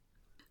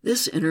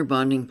This Inner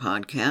Bonding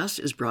podcast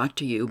is brought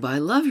to you by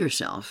Love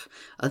Yourself,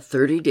 a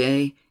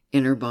 30-day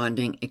inner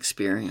bonding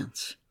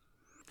experience.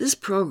 This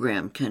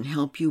program can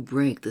help you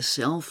break the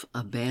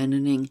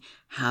self-abandoning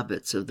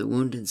habits of the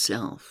wounded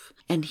self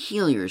and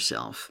heal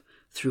yourself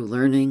through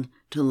learning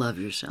to love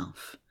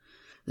yourself.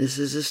 This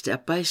is a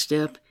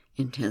step-by-step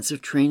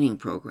intensive training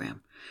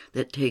program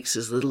that takes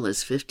as little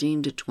as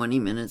 15 to 20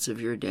 minutes of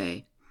your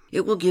day.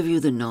 It will give you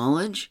the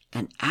knowledge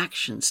and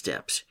action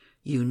steps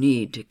you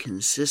need to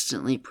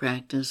consistently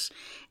practice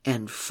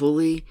and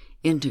fully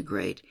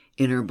integrate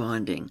inner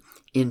bonding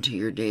into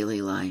your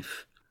daily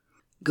life.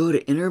 Go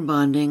to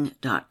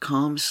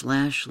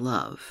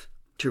innerbonding.com/love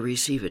to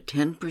receive a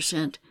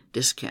 10%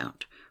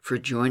 discount for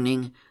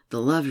joining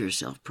the Love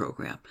Yourself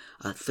program,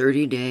 a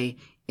 30-day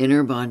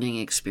inner bonding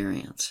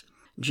experience.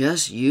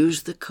 Just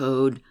use the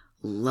code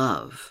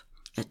LOVE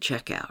at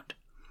checkout.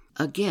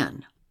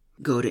 Again,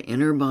 go to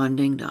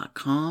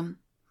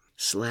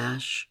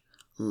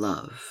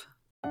innerbonding.com/love.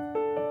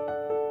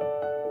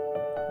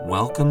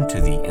 Welcome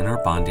to the Inner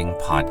Bonding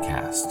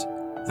Podcast,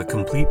 the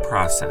complete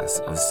process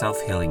of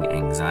self-healing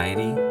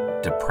anxiety,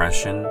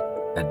 depression,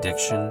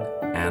 addiction,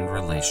 and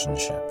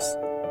relationships.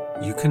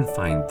 You can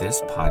find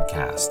this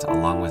podcast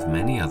along with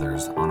many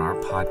others on our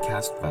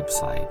podcast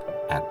website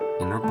at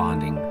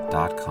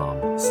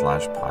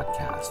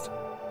innerbonding.com/podcast.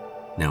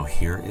 Now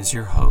here is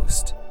your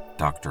host,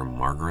 Dr.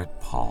 Margaret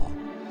Paul.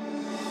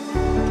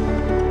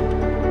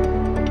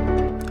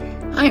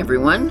 Hi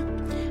everyone.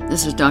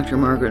 This is Dr.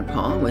 Margaret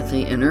Paul with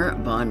the Inner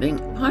Bonding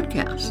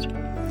Podcast.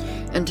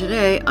 And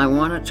today I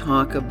want to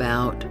talk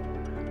about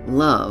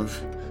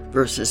love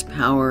versus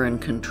power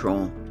and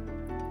control.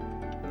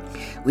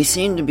 We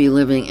seem to be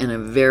living in a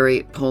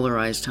very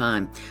polarized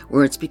time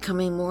where it's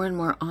becoming more and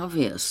more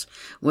obvious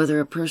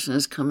whether a person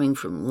is coming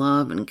from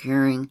love and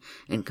caring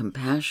and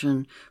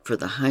compassion for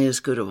the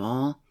highest good of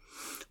all,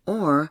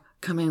 or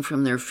coming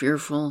from their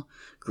fearful,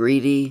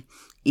 greedy,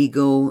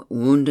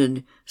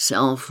 ego-wounded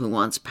self who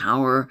wants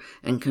power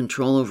and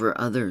control over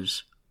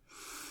others.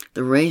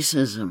 The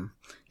racism,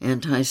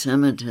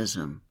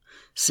 anti-Semitism,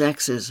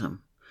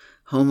 sexism,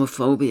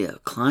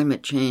 homophobia,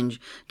 climate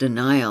change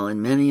denial,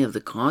 and many of the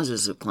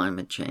causes of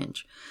climate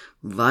change,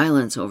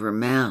 violence over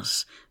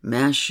mass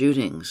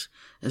shootings,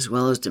 as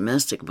well as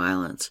domestic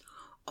violence,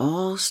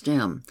 all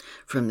stem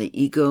from the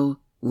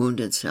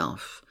ego-wounded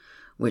self,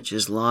 which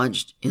is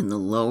lodged in the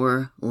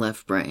lower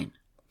left brain.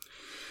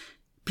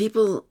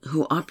 People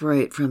who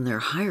operate from their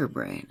higher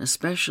brain,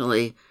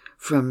 especially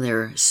from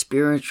their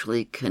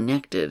spiritually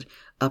connected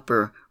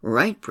upper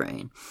right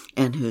brain,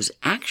 and whose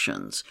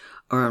actions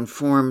are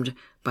informed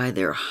by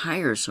their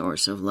higher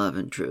source of love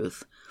and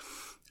truth,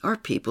 are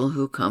people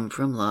who come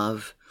from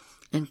love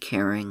and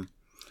caring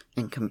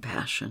and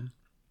compassion.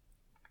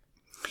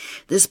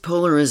 This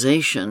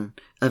polarization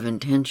of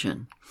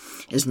intention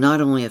is not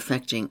only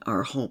affecting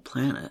our whole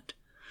planet,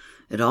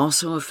 it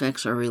also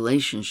affects our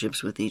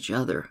relationships with each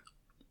other.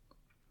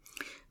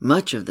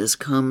 Much of this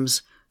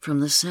comes from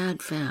the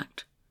sad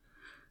fact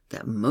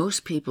that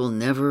most people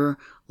never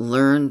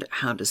learned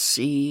how to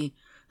see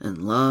and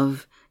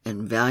love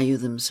and value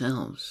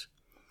themselves.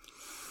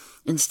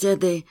 Instead,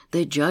 they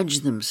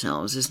judge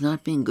themselves as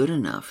not being good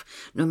enough,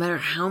 no matter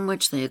how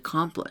much they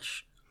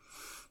accomplish.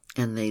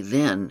 And they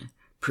then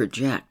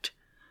project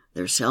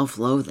their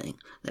self-loathing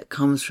that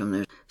comes from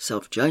their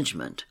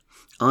self-judgment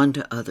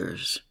onto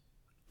others,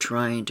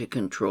 trying to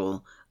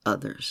control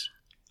others.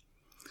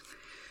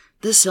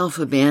 This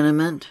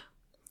self-abandonment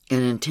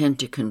and intent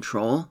to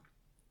control,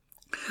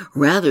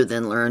 rather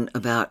than learn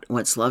about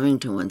what's loving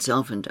to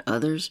oneself and to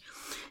others,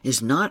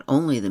 is not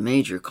only the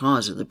major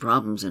cause of the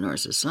problems in our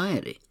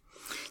society,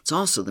 it's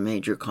also the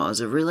major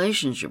cause of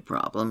relationship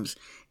problems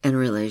and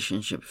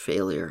relationship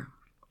failure.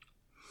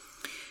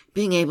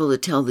 Being able to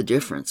tell the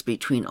difference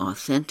between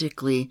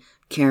authentically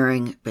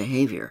caring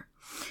behavior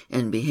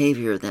and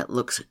behavior that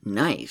looks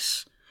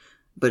nice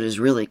but is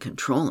really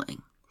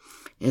controlling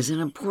is an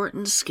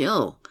important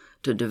skill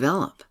to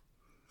develop.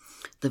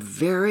 The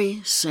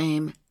very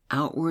same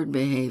outward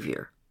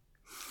behavior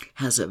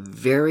has a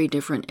very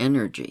different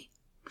energy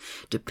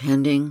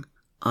depending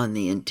on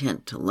the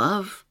intent to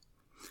love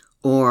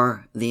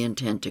or the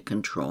intent to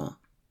control.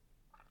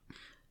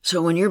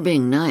 So when you're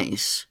being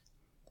nice,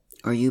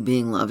 are you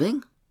being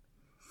loving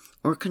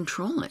or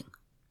controlling?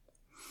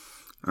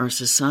 Our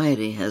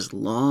society has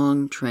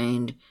long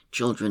trained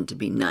children to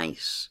be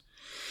nice.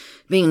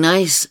 Being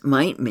nice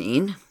might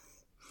mean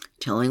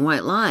telling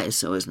white lies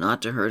so as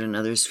not to hurt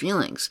another's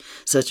feelings,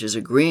 such as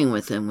agreeing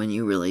with them when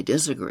you really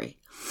disagree.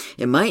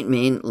 It might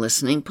mean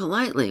listening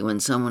politely when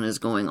someone is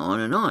going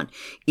on,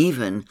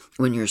 even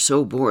when you're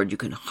so bored you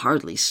can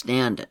hardly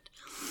stand it.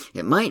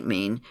 It might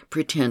mean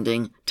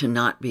pretending to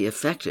not be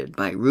affected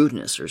by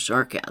rudeness or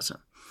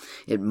sarcasm.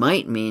 It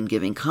might mean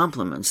giving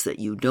compliments that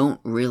you don't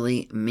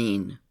really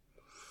mean.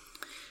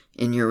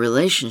 In your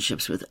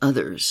relationships with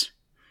others,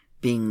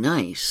 being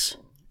nice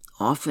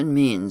often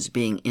means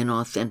being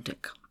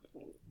inauthentic.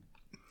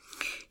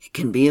 It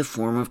can be a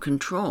form of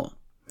control,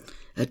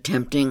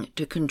 attempting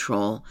to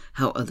control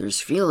how others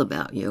feel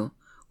about you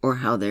or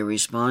how they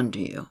respond to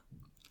you.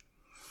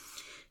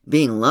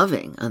 Being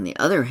loving, on the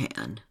other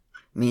hand,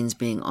 means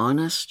being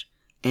honest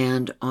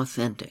and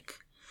authentic.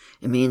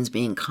 It means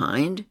being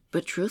kind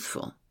but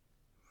truthful.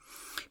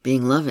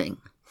 Being loving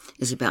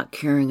is about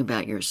caring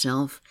about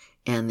yourself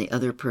and the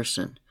other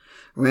person,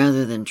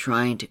 rather than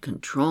trying to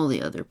control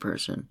the other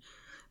person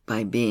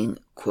by being,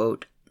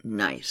 quote,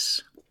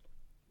 nice.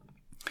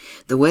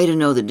 The way to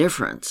know the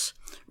difference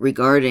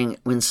regarding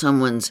when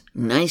someone's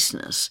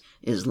niceness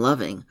is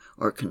loving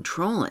or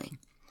controlling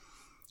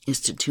is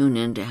to tune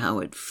into how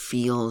it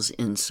feels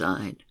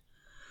inside.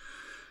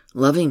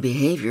 Loving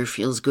behavior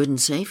feels good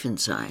and safe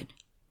inside,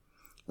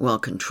 while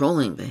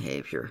controlling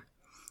behavior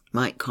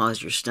might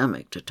cause your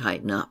stomach to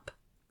tighten up.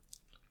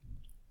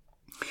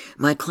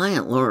 My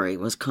client Lori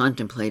was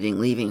contemplating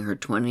leaving her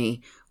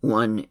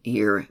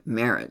 21-year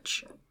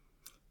marriage,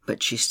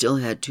 but she still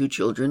had 2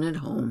 children at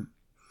home,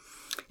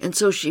 and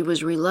so she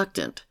was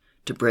reluctant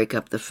to break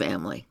up the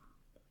family.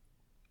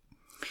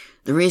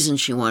 The reason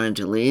she wanted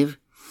to leave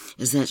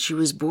is that she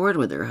was bored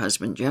with her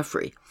husband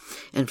Jeffrey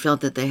and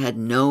felt that they had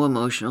no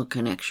emotional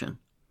connection.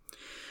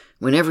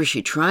 Whenever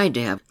she tried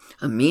to have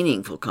a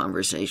meaningful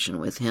conversation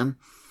with him,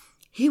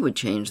 he would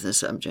change the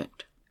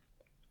subject.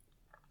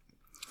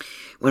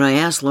 When I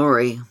asked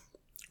Lori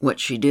what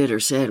she did or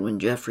said when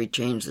Jeffrey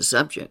changed the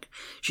subject,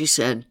 she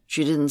said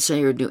she didn't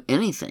say or do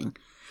anything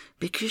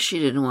because she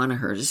didn't want to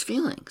hurt his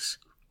feelings.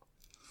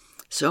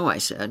 So I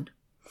said,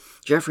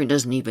 Jeffrey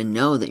doesn't even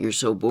know that you're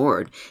so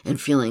bored and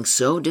feeling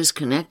so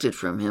disconnected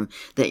from him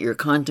that you're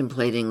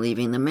contemplating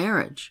leaving the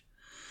marriage.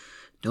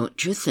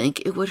 Don't you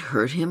think it would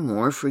hurt him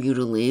more for you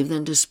to leave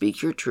than to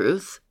speak your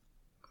truth?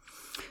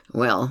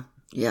 Well,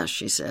 yes,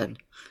 she said,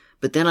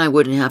 but then I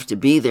wouldn't have to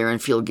be there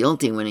and feel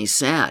guilty when he's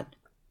sad.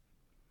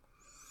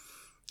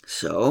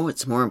 So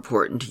it's more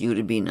important to you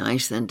to be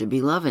nice than to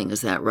be loving,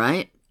 is that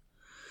right?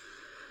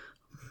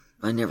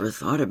 I never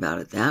thought about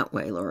it that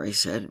way, Lori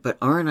said, but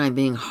aren't I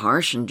being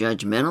harsh and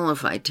judgmental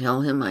if I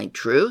tell him my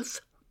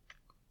truth?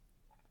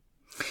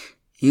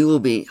 You will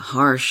be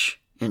harsh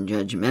and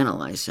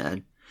judgmental, I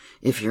said,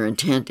 if your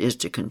intent is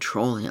to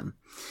control him.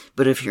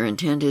 But if your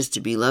intent is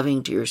to be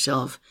loving to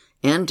yourself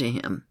and to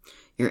him,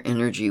 your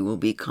energy will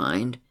be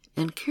kind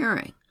and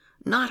caring,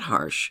 not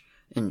harsh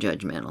and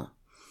judgmental.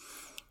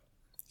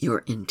 Your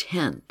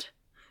intent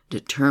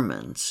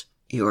determines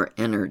your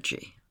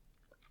energy.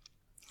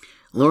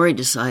 Lori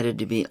decided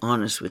to be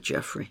honest with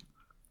Jeffrey.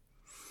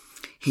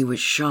 He was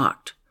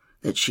shocked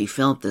that she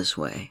felt this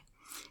way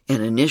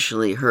and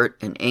initially hurt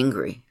and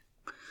angry.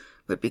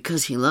 But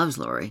because he loves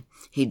Lori,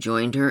 he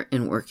joined her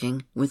in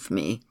working with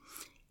me,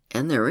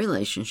 and their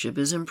relationship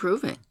is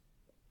improving.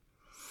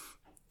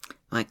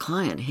 My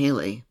client,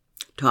 Haley,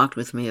 talked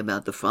with me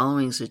about the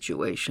following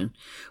situation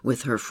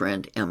with her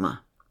friend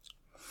Emma.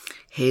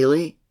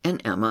 Haley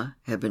and Emma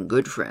have been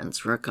good friends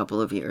for a couple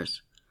of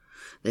years.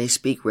 They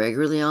speak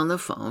regularly on the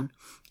phone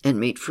and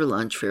meet for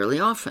lunch fairly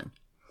often.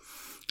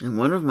 In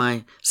one of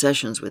my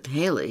sessions with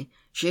Haley,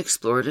 she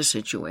explored a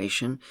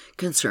situation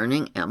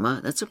concerning Emma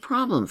that's a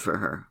problem for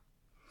her.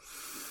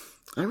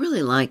 I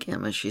really like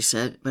Emma, she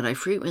said, but I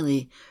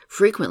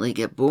frequently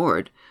get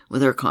bored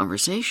with our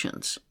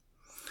conversations.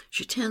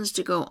 She tends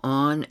to go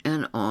on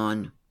and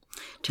on,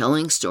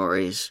 telling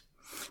stories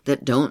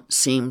that don't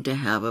seem to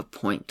have a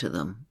point to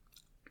them.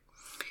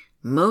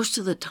 Most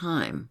of the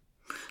time,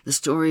 the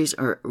stories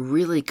are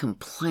really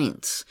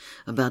complaints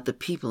about the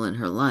people in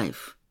her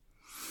life.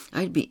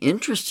 I'd be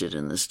interested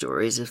in the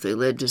stories if they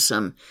led to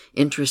some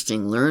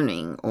interesting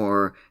learning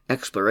or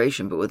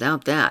exploration, but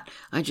without that,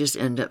 I just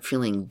end up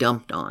feeling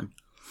dumped on.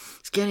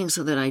 It's getting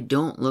so that I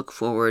don't look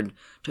forward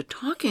to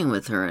talking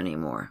with her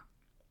anymore.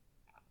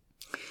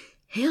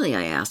 Haley,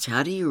 I asked,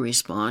 how do you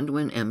respond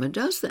when Emma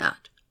does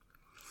that?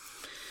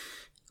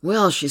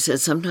 Well, she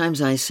said,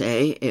 sometimes I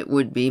say it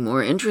would be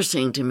more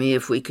interesting to me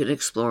if we could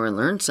explore and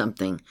learn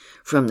something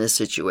from this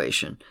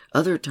situation.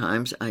 Other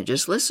times, I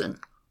just listen.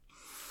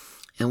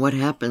 And what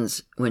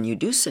happens when you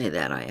do say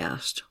that, I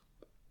asked.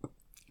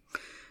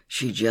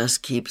 She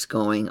just keeps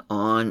going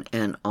on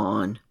and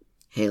on,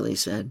 Haley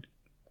said.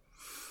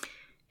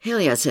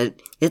 Haley, I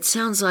said, it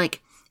sounds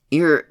like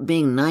you're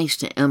being nice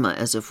to Emma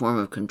as a form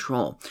of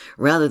control,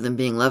 rather than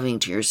being loving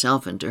to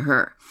yourself and to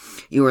her.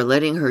 You are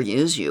letting her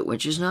use you,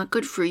 which is not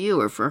good for you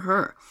or for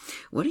her.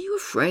 What are you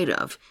afraid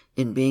of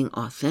in being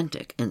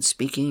authentic and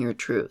speaking your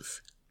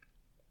truth?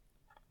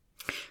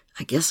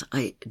 I guess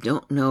I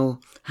don't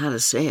know how to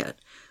say it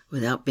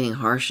without being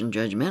harsh and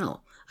judgmental.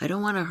 I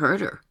don't want to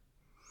hurt her.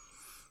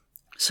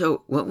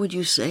 So what would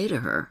you say to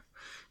her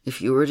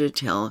if you were to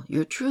tell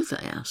your truth,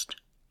 I asked.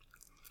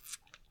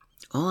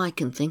 All I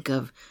can think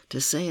of to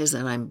say is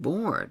that I'm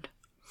bored,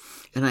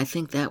 and I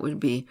think that would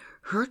be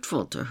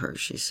hurtful to her,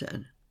 she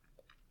said.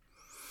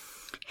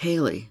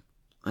 Haley,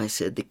 I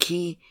said, the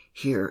key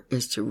here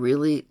is to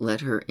really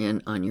let her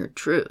in on your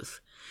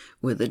truth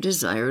with a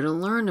desire to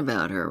learn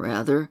about her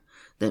rather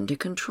than to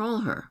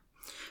control her.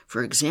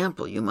 For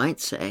example, you might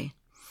say,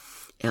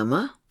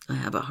 Emma, I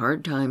have a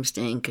hard time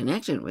staying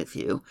connected with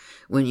you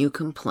when you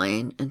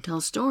complain and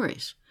tell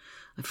stories.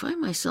 I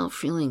find myself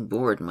feeling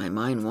bored and my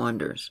mind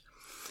wanders.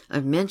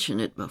 I've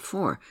mentioned it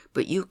before,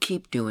 but you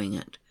keep doing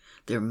it.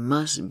 There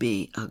must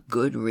be a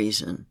good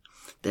reason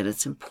that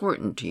it's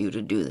important to you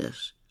to do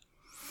this.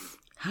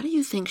 How do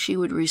you think she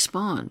would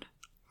respond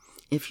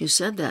if you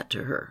said that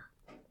to her?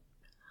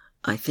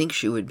 I think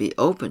she would be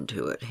open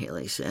to it,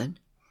 Haley said.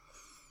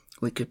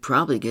 We could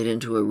probably get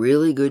into a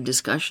really good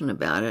discussion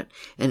about it,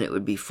 and it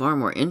would be far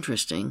more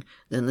interesting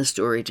than the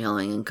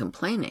storytelling and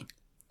complaining.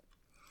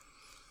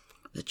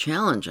 The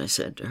challenge, I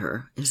said to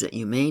her, is that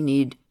you may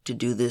need to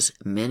do this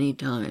many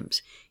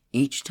times,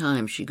 each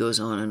time she goes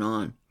on and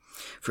on.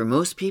 For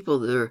most people,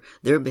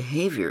 their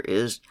behavior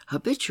is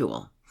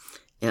habitual.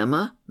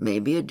 Emma may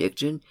be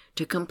addicted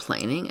to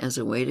complaining as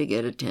a way to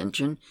get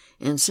attention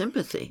and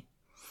sympathy.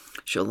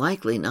 She'll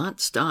likely not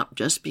stop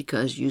just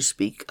because you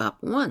speak up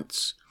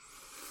once.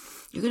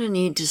 You're going to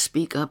need to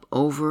speak up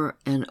over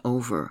and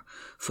over,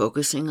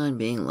 focusing on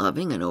being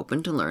loving and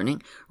open to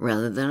learning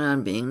rather than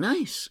on being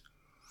nice.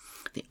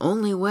 The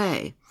only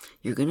way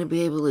you're going to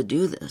be able to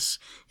do this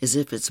is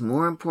if it's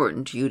more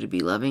important to you to be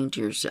loving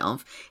to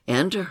yourself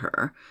and to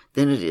her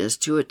than it is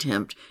to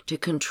attempt to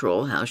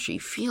control how she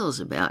feels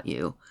about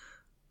you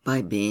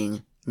by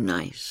being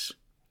nice.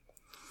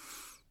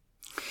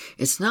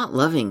 It's not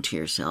loving to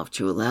yourself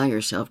to allow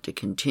yourself to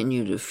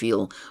continue to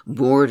feel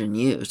bored and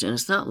used, and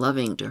it's not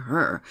loving to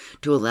her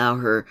to allow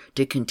her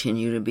to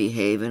continue to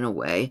behave in a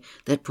way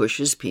that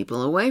pushes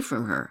people away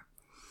from her.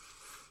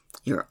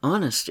 Your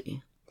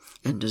honesty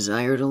and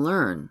desire to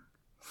learn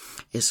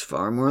is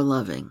far more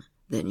loving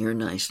than your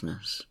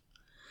niceness.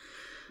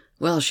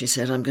 Well, she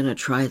said, I'm going to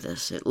try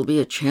this. It will be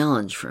a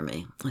challenge for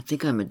me. I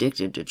think I'm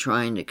addicted to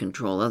trying to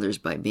control others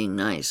by being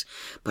nice,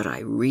 but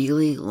I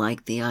really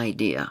like the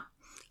idea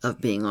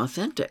of being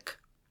authentic.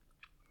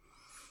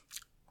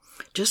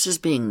 Just as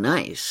being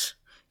nice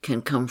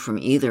can come from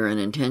either an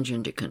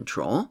intention to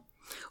control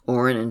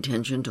or an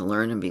intention to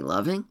learn and be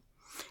loving,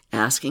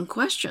 asking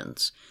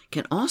questions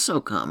can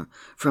also come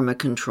from a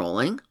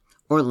controlling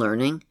or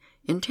learning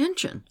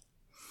intention.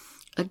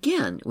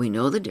 Again, we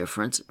know the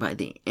difference by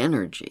the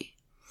energy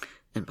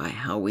and by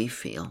how we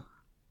feel.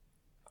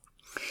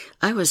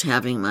 I was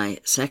having my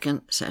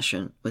second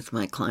session with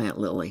my client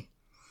Lily.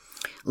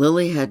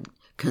 Lily had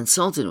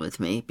consulted with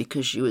me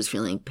because she was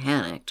feeling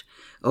panicked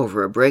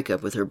over a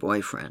breakup with her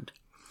boyfriend.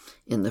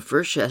 In the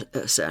first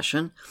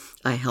session,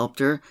 I helped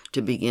her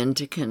to begin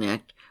to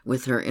connect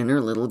with her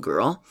inner little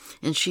girl,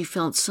 and she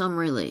felt some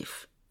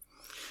relief.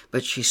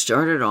 But she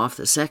started off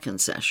the second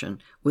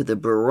session with a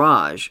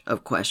barrage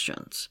of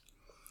questions.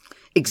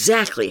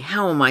 Exactly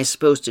how am I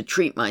supposed to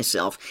treat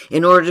myself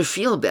in order to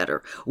feel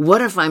better?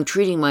 What if I'm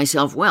treating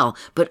myself well,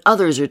 but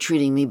others are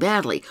treating me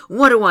badly?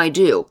 What do I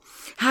do?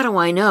 How do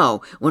I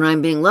know when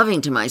I'm being loving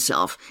to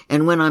myself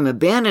and when I'm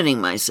abandoning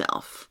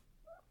myself?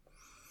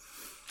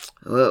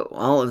 Whoa,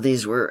 all of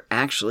these were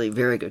actually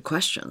very good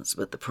questions,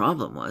 but the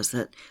problem was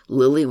that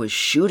Lily was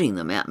shooting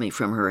them at me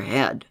from her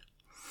head.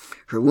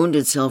 Her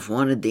wounded self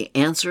wanted the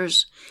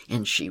answers,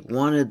 and she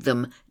wanted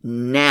them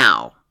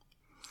now.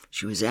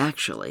 She was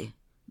actually,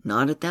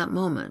 not at that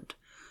moment,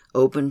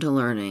 open to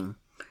learning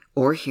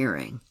or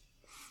hearing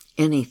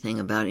anything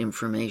about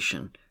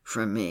information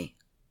from me.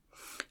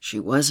 She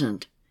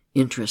wasn't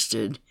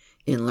interested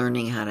in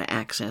learning how to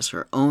access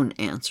her own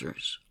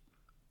answers.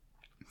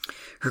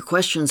 Her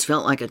questions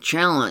felt like a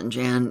challenge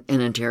and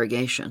an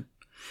interrogation,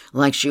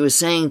 like she was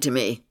saying to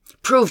me,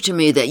 "Prove to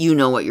me that you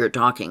know what you're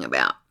talking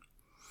about."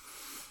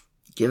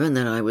 Given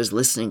that I was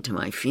listening to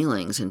my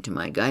feelings and to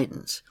my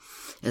guidance,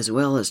 as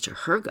well as to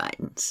her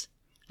guidance,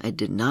 I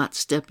did not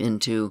step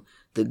into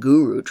the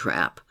guru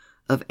trap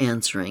of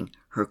answering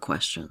her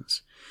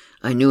questions.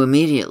 I knew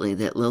immediately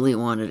that Lily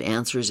wanted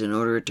answers in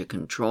order to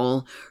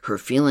control her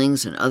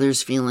feelings and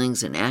others'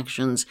 feelings and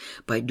actions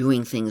by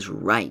doing things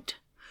right,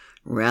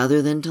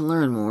 rather than to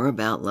learn more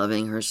about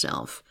loving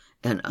herself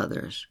and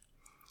others.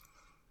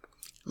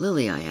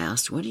 Lily, I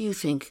asked, what do you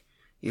think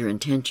your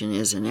intention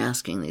is in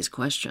asking these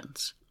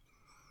questions?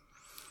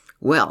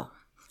 Well,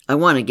 I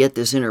want to get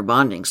this inner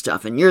bonding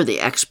stuff, and you're the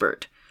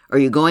expert. Are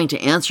you going to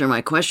answer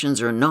my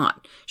questions or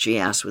not? She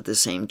asked with the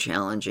same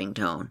challenging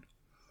tone.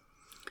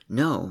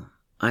 No,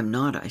 I'm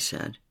not, I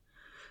said.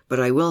 But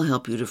I will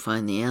help you to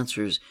find the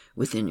answers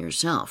within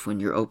yourself when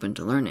you're open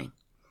to learning.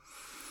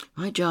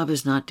 My job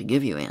is not to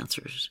give you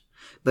answers,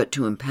 but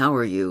to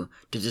empower you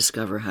to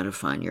discover how to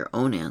find your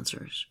own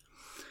answers.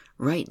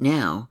 Right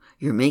now,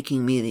 you're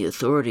making me the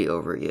authority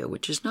over you,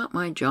 which is not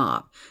my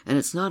job, and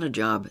it's not a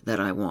job that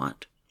I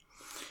want.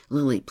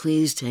 Lily,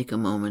 please take a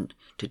moment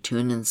to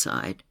tune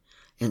inside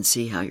and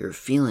see how you're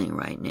feeling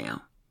right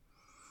now.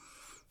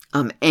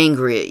 I'm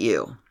angry at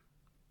you.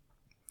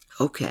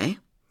 Okay,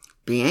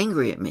 be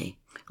angry at me.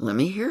 Let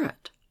me hear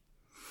it.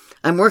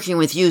 I'm working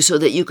with you so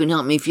that you can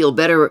help me feel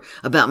better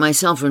about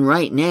myself, and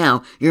right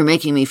now, you're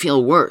making me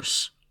feel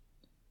worse.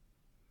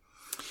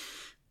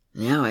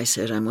 Now, I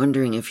said, I'm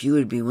wondering if you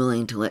would be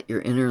willing to let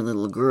your inner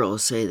little girl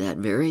say that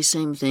very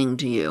same thing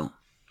to you.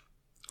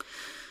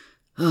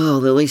 Oh,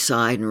 Lily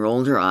sighed and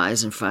rolled her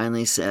eyes and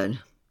finally said,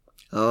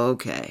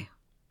 okay.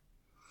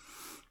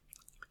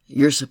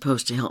 "You're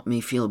supposed to help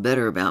me feel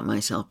better about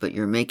myself, but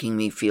you're making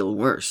me feel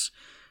worse,"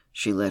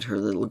 she let her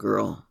little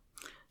girl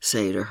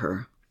say to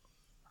her.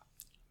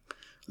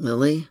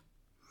 "Lily,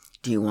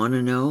 do you want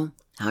to know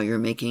how you're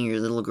making your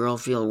little girl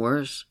feel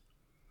worse?"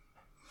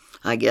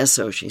 "I guess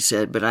so," she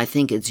said, "but I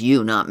think it's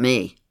you, not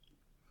me."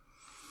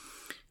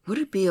 "Would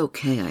it be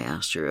okay," I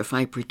asked her, "if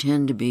I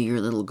pretend to be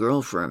your little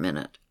girl for a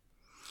minute?"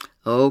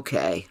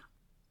 "Okay."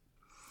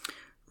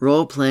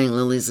 Role-playing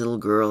Lily's little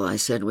girl, I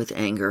said with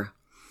anger,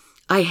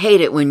 "I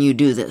hate it when you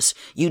do this.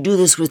 You do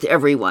this with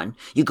everyone.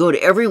 You go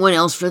to everyone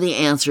else for the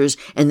answers,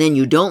 and then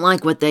you don't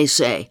like what they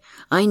say.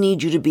 I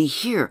need you to be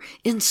here,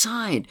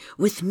 inside,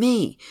 with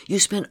me. You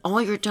spend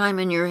all your time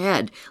in your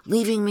head,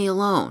 leaving me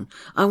alone.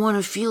 I want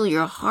to feel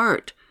your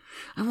heart.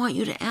 I want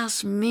you to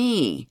ask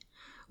me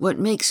what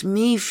makes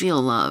me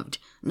feel loved,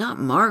 not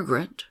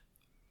Margaret."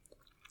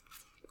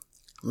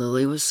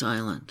 Lily was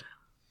silent.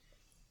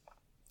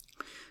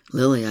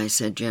 "Lily," I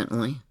said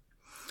gently,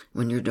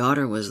 "when your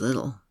daughter was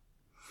little,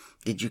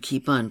 did you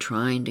keep on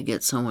trying to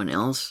get someone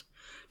else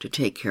to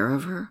take care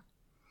of her?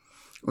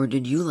 Or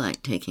did you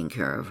like taking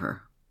care of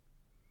her?"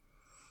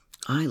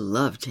 "I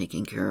love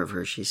taking care of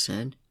her," she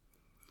said.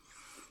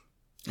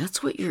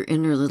 "That's what your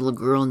inner little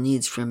girl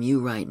needs from you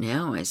right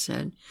now," I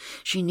said.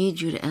 "She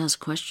needs you to ask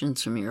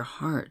questions from your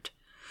heart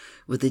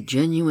with a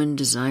genuine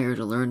desire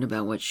to learn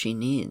about what she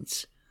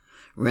needs,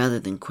 rather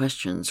than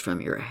questions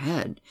from your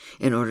head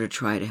in order to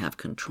try to have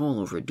control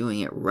over doing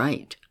it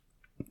right.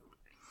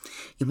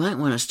 You might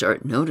want to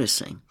start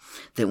noticing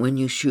that when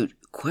you shoot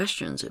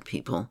questions at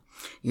people,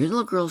 your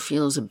little girl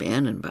feels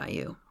abandoned by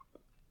you."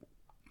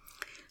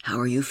 "How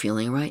are you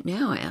feeling right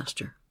now?" I asked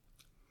her.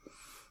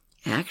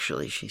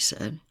 "Actually," she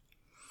said,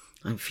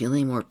 "I'm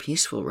feeling more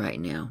peaceful right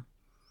now.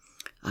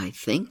 I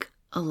think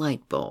a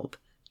light bulb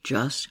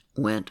just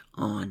went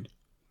on."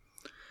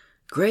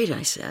 "Great,"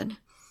 I said.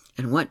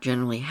 "And what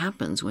generally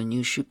happens when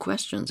you shoot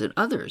questions at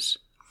others?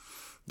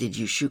 Did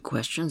you shoot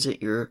questions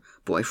at your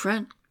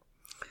boyfriend?"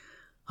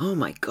 "Oh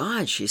my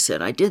God," she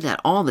said, "I did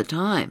that all the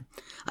time.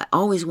 I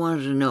always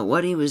wanted to know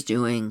what he was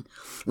doing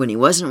when he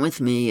wasn't with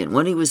me and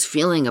what he was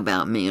feeling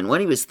about me and what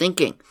he was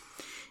thinking.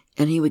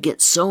 And he would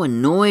get so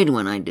annoyed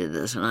when I did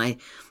this, and I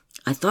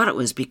thought it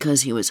was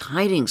because he was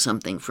hiding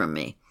something from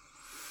me.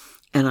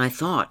 And I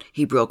thought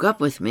he broke up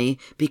with me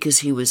because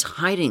he was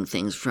hiding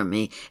things from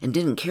me and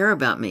didn't care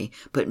about me,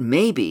 but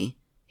maybe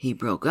he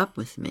broke up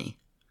with me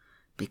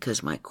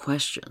because my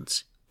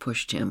questions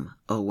pushed him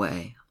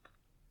away."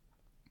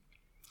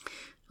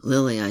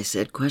 "Lily," I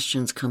said,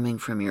 "questions coming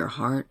from your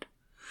heart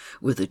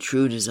with a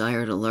true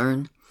desire to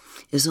learn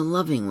is a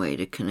loving way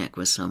to connect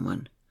with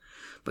someone.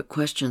 But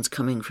questions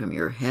coming from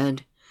your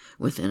head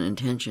with an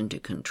intention to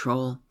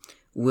control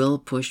will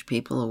push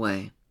people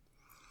away.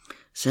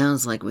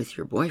 Sounds like with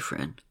your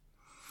boyfriend,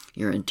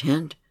 your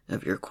intent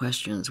of your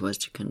questions was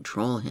to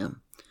control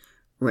him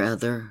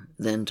rather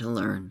than to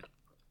learn."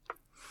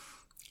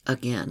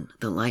 Again,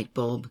 the light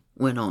bulb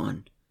went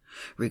on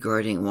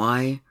regarding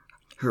why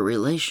her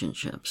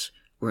relationships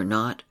were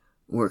not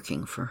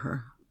working for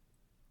her.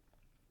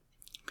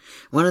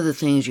 One of the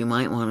things you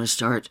might want to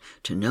start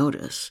to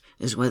notice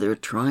is whether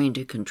trying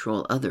to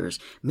control others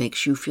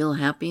makes you feel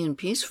happy and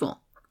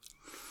peaceful.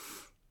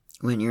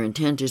 When your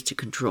intent is to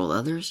control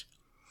others,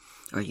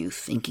 are you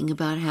thinking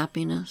about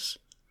happiness,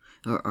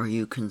 or are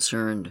you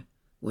concerned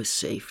with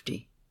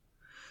safety?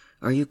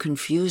 Are you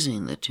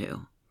confusing the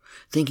two,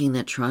 thinking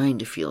that trying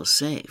to feel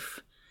safe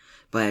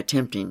by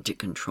attempting to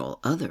control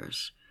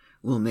others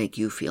will make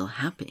you feel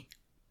happy?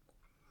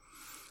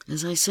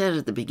 As I said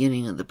at the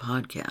beginning of the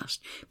podcast,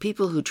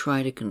 people who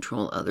try to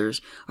control others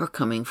are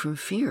coming from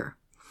fear,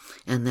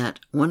 and that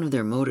one of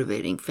their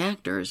motivating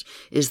factors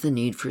is the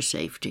need for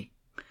safety.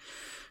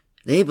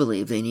 They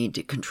believe they need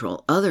to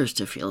control others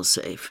to feel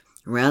safe,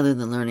 rather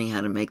than learning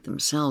how to make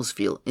themselves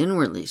feel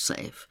inwardly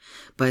safe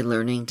by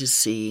learning to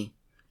see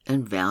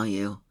and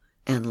value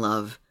and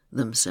love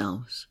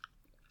themselves.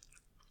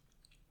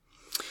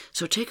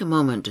 So take a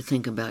moment to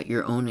think about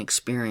your own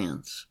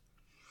experience,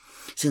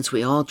 since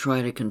we all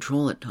try to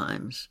control at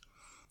times.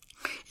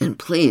 And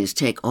please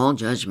take all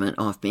judgment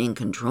off being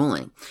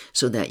controlling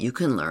so that you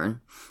can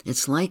learn.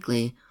 It's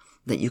likely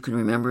that you can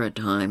remember a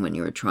time when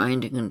you were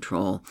trying to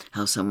control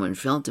how someone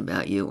felt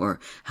about you or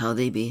how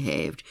they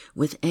behaved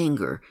with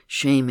anger,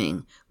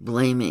 shaming,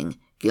 blaming,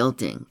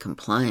 guilting,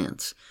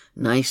 compliance,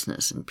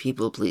 niceness, and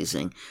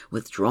people-pleasing,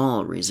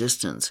 withdrawal,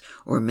 resistance,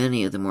 or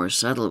many of the more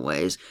subtle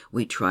ways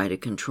we try to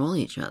control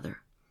each other.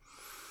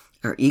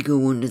 Our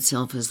ego-wounded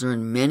self has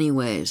learned many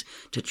ways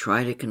to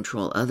try to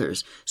control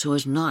others so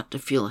as not to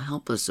feel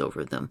helpless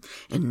over them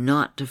and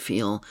not to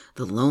feel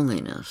the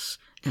loneliness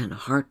and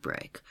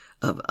heartbreak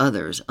of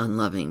others'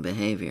 unloving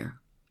behavior.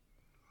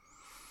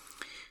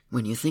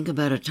 When you think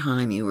about a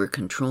time you were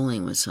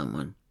controlling with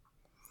someone,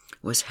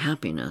 was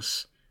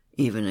happiness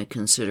even a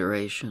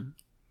consideration?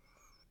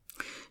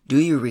 Do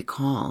you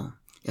recall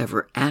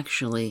ever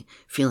actually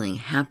feeling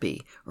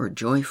happy or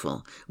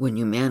joyful when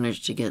you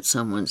managed to get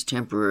someone's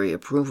temporary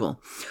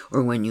approval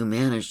or when you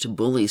managed to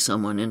bully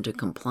someone into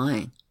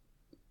complying?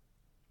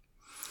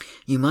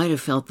 You might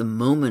have felt the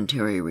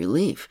momentary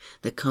relief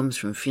that comes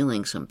from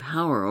feeling some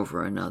power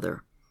over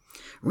another,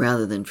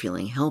 rather than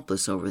feeling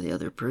helpless over the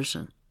other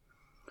person.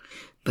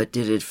 But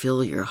did it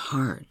fill your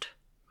heart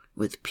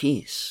with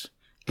peace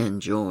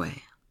and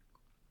joy?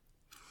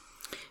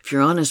 If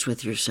you're honest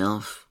with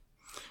yourself,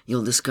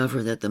 you'll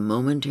discover that the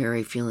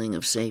momentary feeling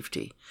of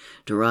safety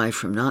derived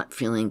from not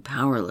feeling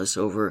powerless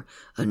over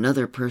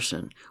another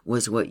person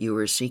was what you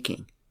were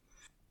seeking.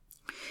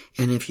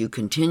 And if you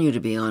continue to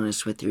be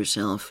honest with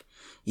yourself,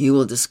 you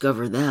will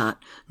discover that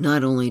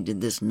not only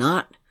did this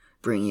not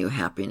bring you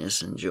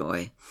happiness and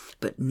joy,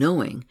 but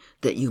knowing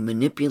that you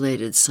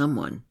manipulated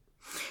someone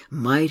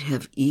might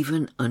have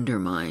even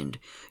undermined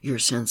your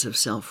sense of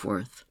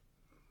self-worth.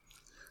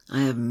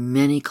 I have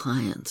many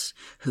clients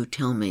who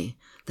tell me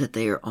that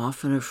they are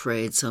often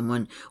afraid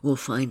someone will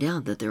find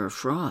out that they're a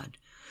fraud,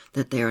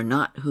 that they are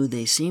not who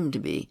they seem to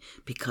be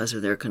because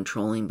of their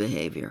controlling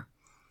behavior.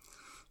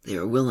 They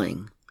are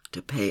willing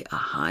to pay a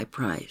high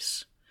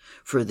price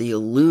for the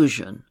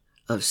illusion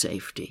of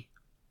safety.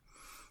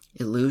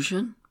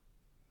 Illusion?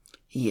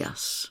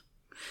 Yes.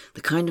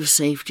 The kind of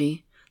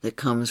safety that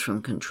comes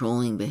from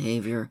controlling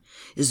behavior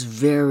is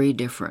very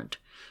different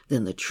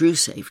than the true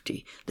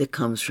safety that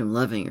comes from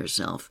loving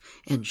yourself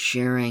and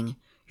sharing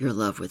your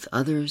love with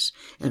others,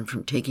 and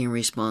from taking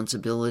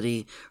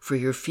responsibility for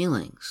your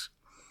feelings,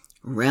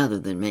 rather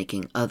than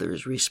making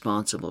others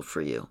responsible for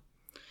you.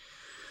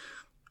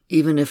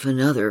 Even if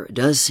another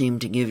does seem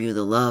to give you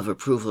the love,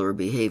 approval, or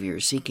behavior you're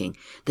seeking,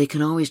 they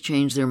can always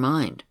change their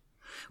mind,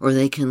 or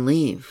they can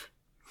leave,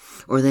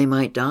 or they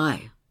might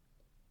die.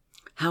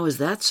 How is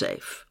that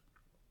safe?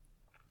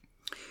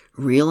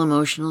 Real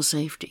emotional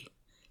safety,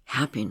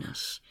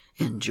 happiness,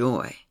 and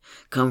joy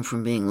come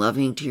from being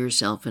loving to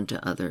yourself and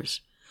to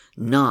others,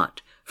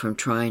 not from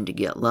trying to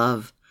get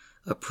love,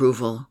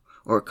 approval,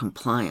 or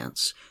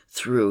compliance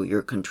through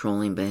your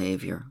controlling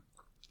behavior.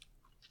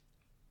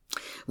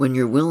 When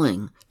you're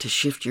willing to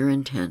shift your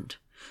intent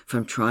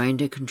from trying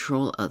to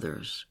control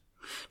others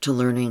to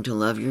learning to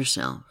love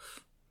yourself,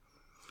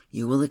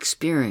 you will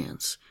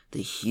experience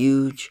the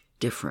huge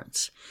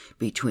difference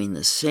between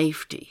the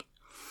safety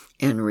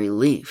and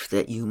relief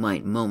that you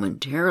might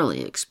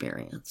momentarily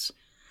experience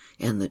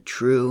and the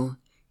true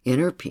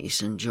inner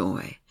peace and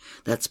joy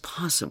that's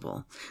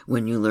possible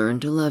when you learn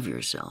to love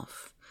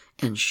yourself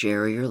and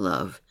share your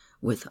love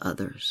with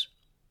others.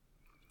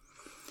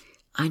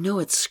 I know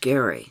it's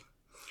scary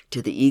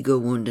to the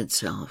ego-wounded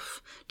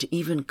self to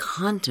even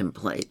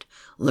contemplate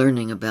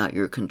learning about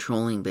your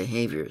controlling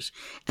behaviors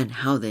and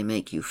how they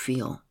make you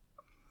feel.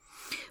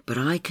 But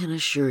I can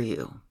assure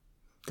you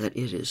that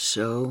it is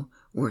so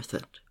worth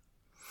it.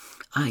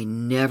 I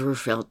never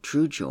felt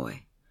true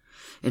joy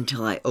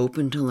until I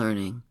opened to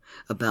learning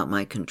about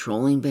my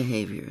controlling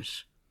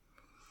behaviors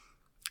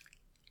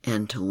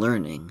and to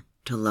learning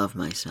to love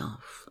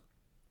myself.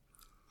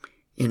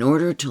 In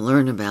order to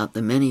learn about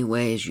the many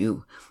ways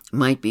you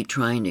might be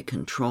trying to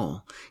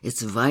control,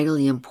 it's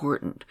vitally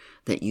important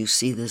that you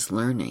see this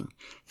learning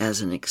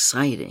as an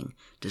exciting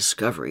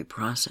discovery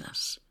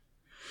process,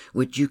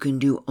 which you can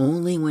do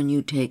only when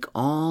you take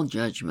all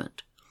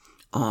judgment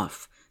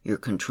off your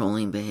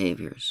controlling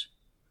behaviors.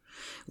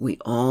 We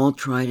all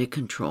try to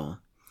control,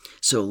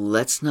 so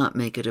let's not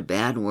make it a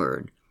bad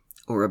word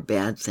or a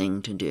bad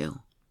thing to do.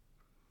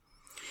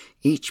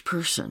 Each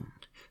person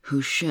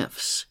who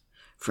shifts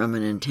from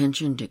an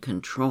intention to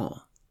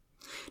control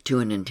to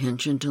an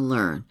intention to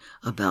learn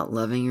about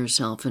loving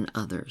yourself and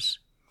others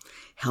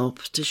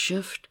helps to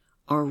shift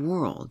our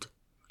world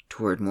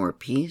toward more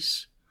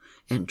peace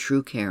and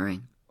true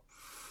caring.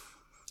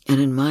 And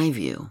in my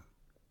view,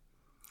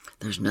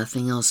 there's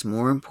nothing else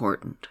more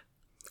important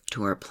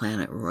to our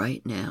planet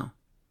right now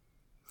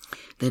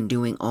than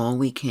doing all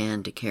we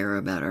can to care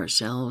about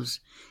ourselves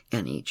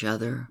and each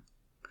other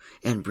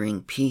and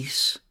bring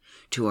peace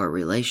to our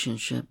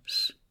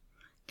relationships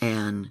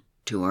and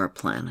to our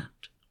planet.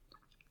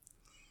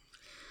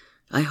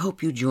 I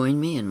hope you join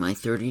me in my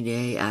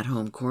 30-day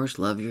at-home course,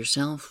 Love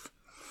Yourself,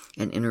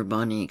 an inner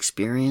bonding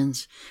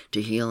experience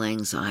to heal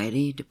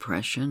anxiety,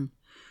 depression,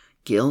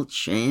 guilt,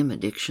 shame,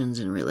 addictions,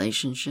 and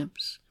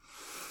relationships,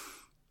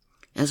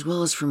 as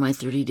well as for my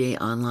 30-day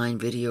online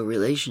video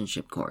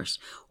relationship course,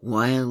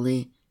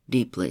 Wildly,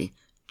 Deeply,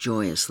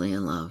 Joyously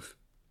in Love.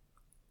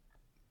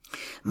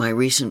 My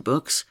recent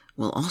books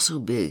will also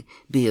be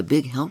a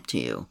big help to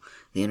you.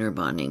 The Inner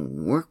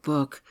Bonding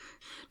Workbook,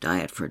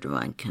 Diet for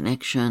Divine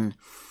Connection,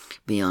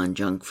 Beyond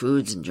Junk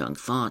Foods and Junk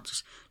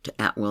Thoughts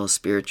to At-Will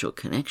Spiritual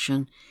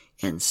Connection,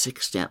 and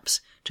 6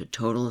 Steps to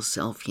Total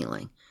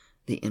Self-Healing,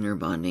 the Inner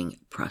Bonding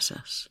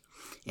Process.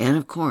 And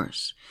of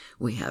course,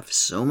 we have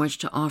so much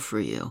to offer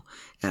you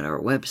at our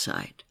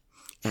website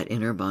at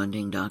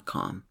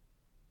innerbonding.com.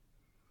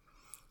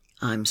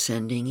 I'm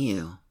sending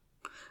you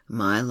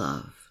my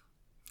love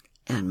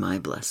and my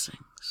blessing.